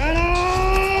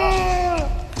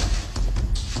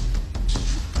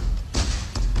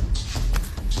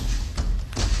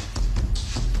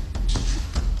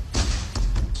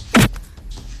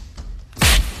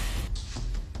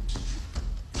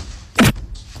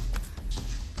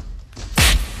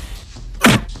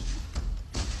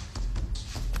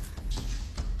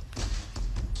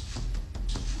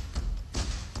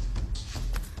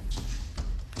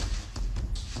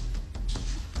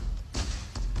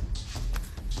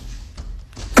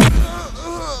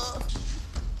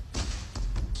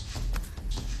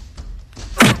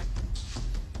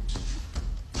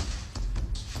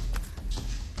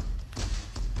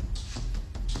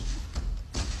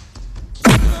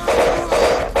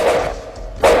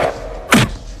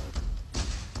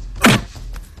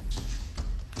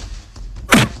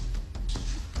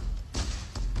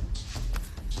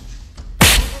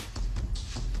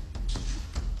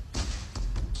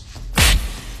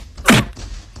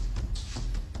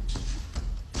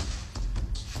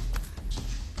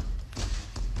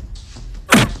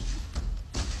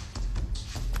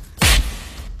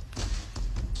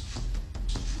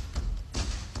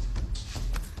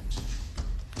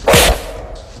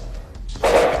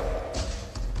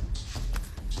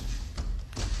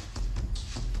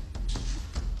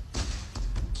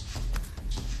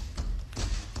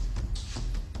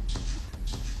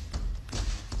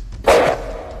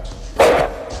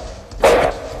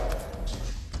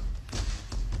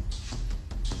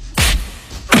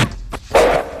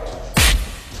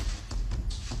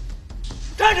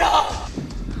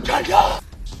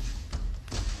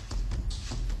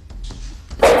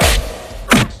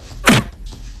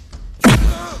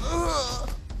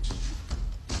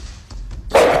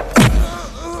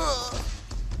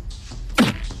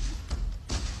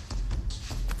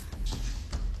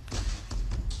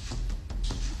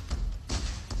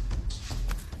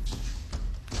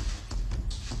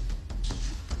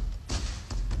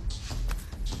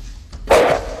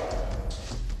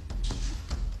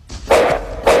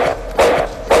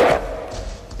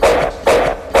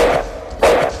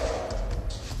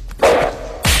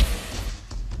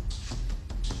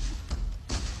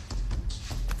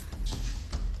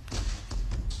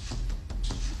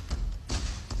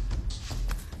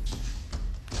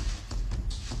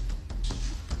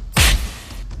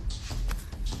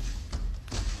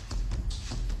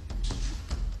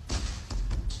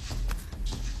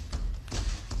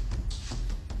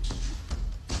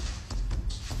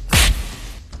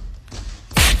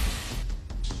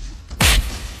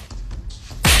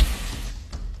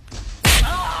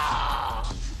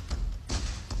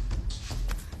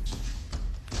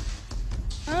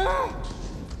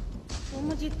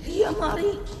मुझे थी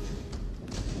हमारी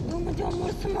तो मुझे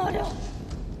मुर्स मारो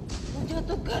मुझे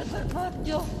तो घर बर्बाद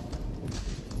जो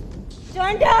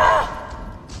चांडा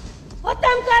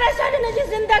खत्म करे साडी नजी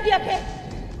जिंदगी के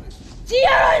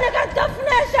जिया इन का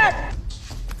दफन है शायद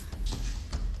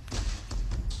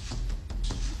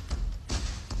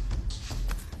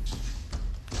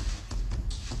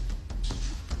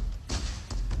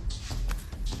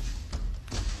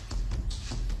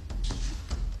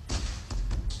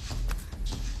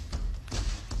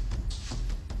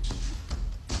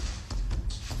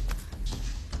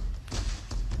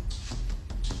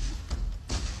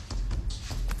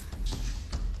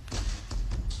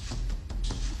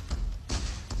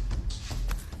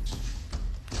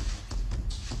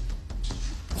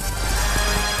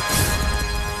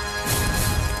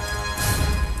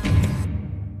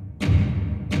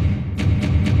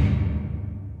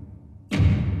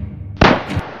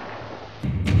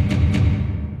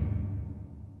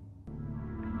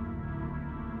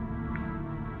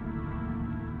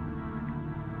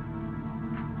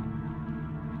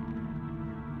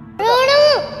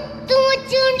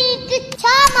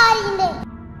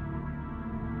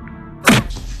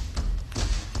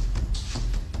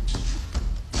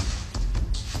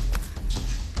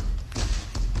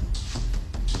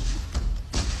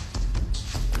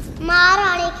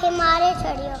महाराणी के मारे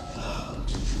छड़ियो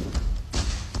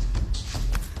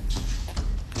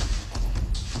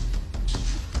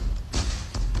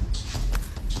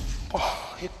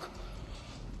एक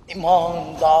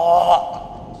ईमानदार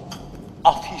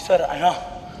ऑफिसर आया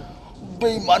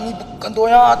बेईमानी कंदो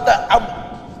आहियां त अब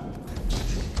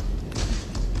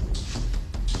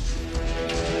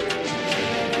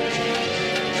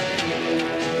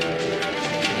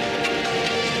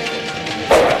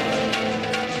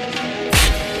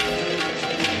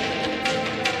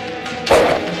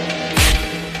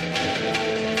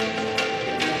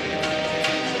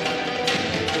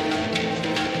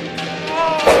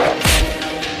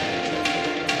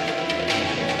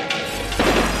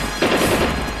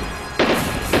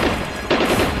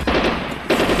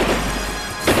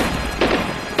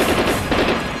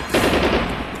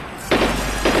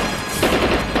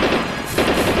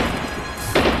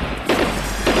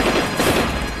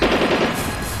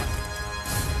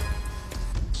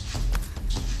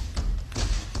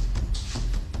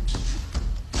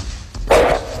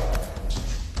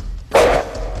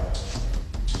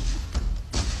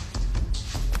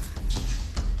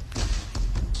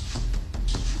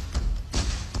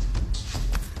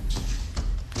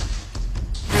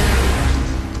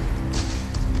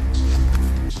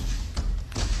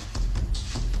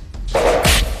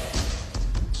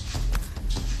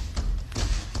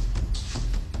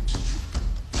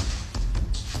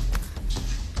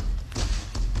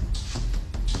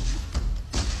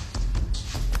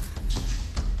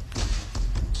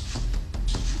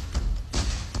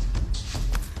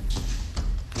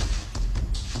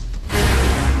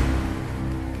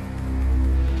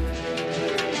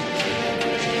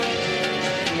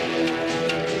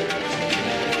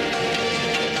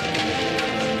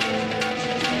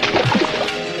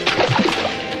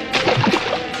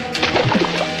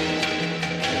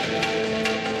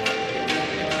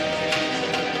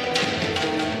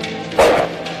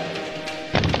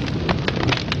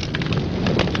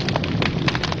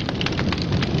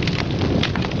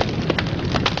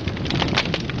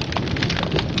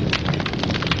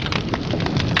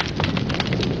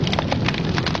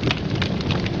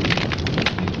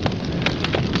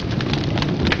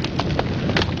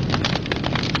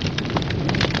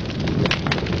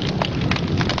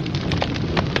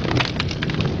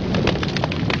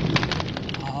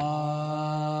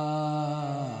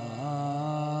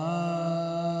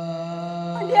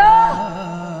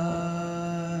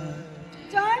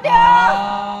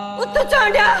उठ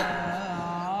चांडिया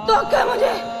तो के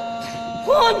मुझे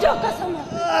खून जो कसम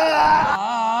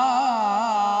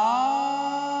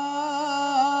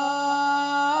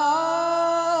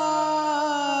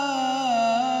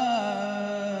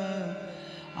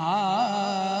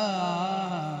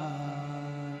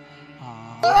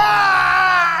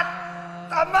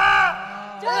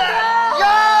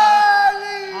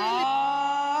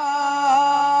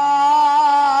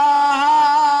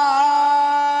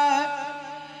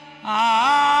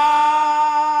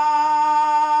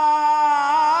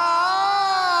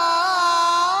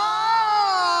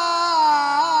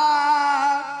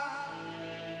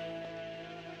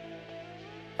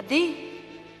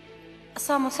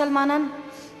मुसलमानन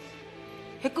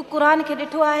एक कुरान के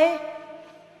डिठो आहे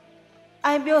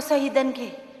ऐं बियो शहीदन के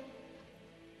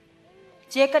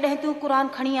जेकॾहिं तू कुरान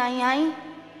खणी आई आई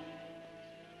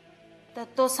त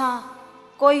तोसां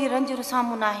कोई रंज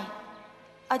रुसामू न आहे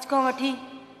अॼु खां वठी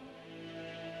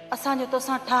असांजो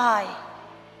तोसां ठाह आहे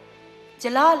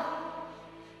जलाल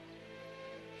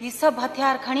ही सभु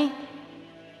हथियार खणी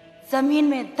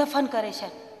ज़मीन में दफ़न करे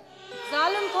छॾ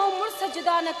ज़ालिम खां मुड़ुस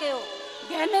जुदा न कयो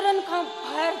भेनरनि खां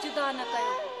ॿाहिरि जुदा न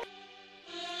कयो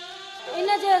इन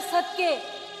जे सदके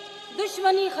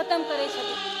दुश्मनी ख़तम करे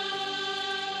छॾी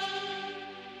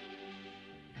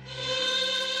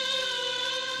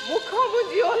मूंखां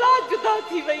मुंहिंजी औलाद जुदा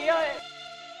थी वई आहे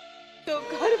तो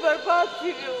घर बर्बाद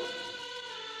थी वियो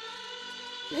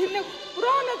हिन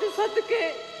क़ुरान जे सदके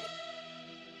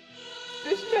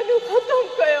दुश्मनी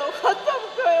ख़तम कयो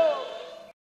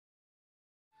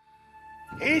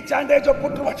ही चांडे जो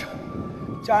पुट वठ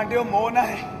चांडियो मोन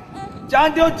है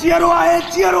चांडियो चीरो है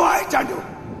चांडियो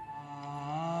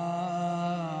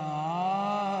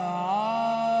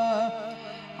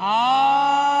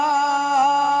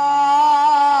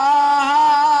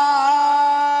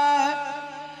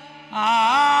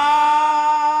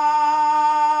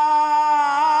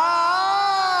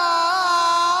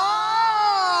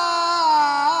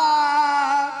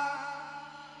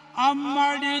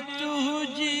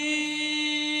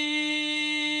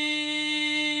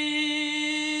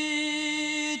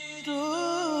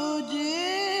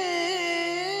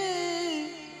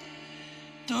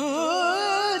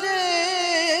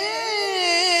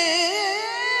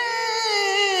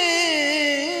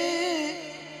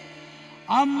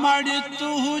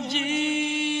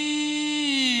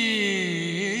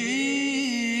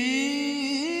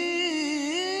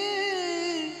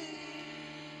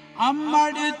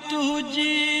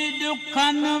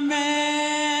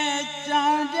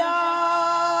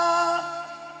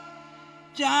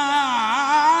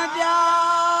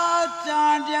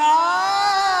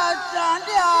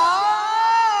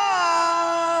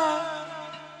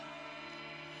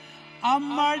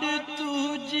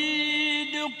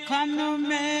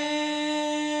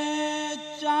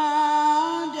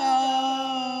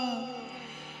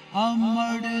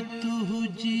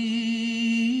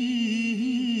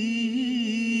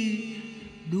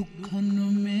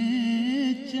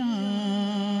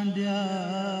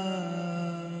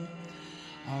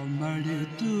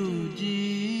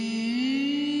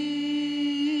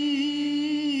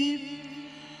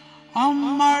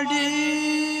अमड़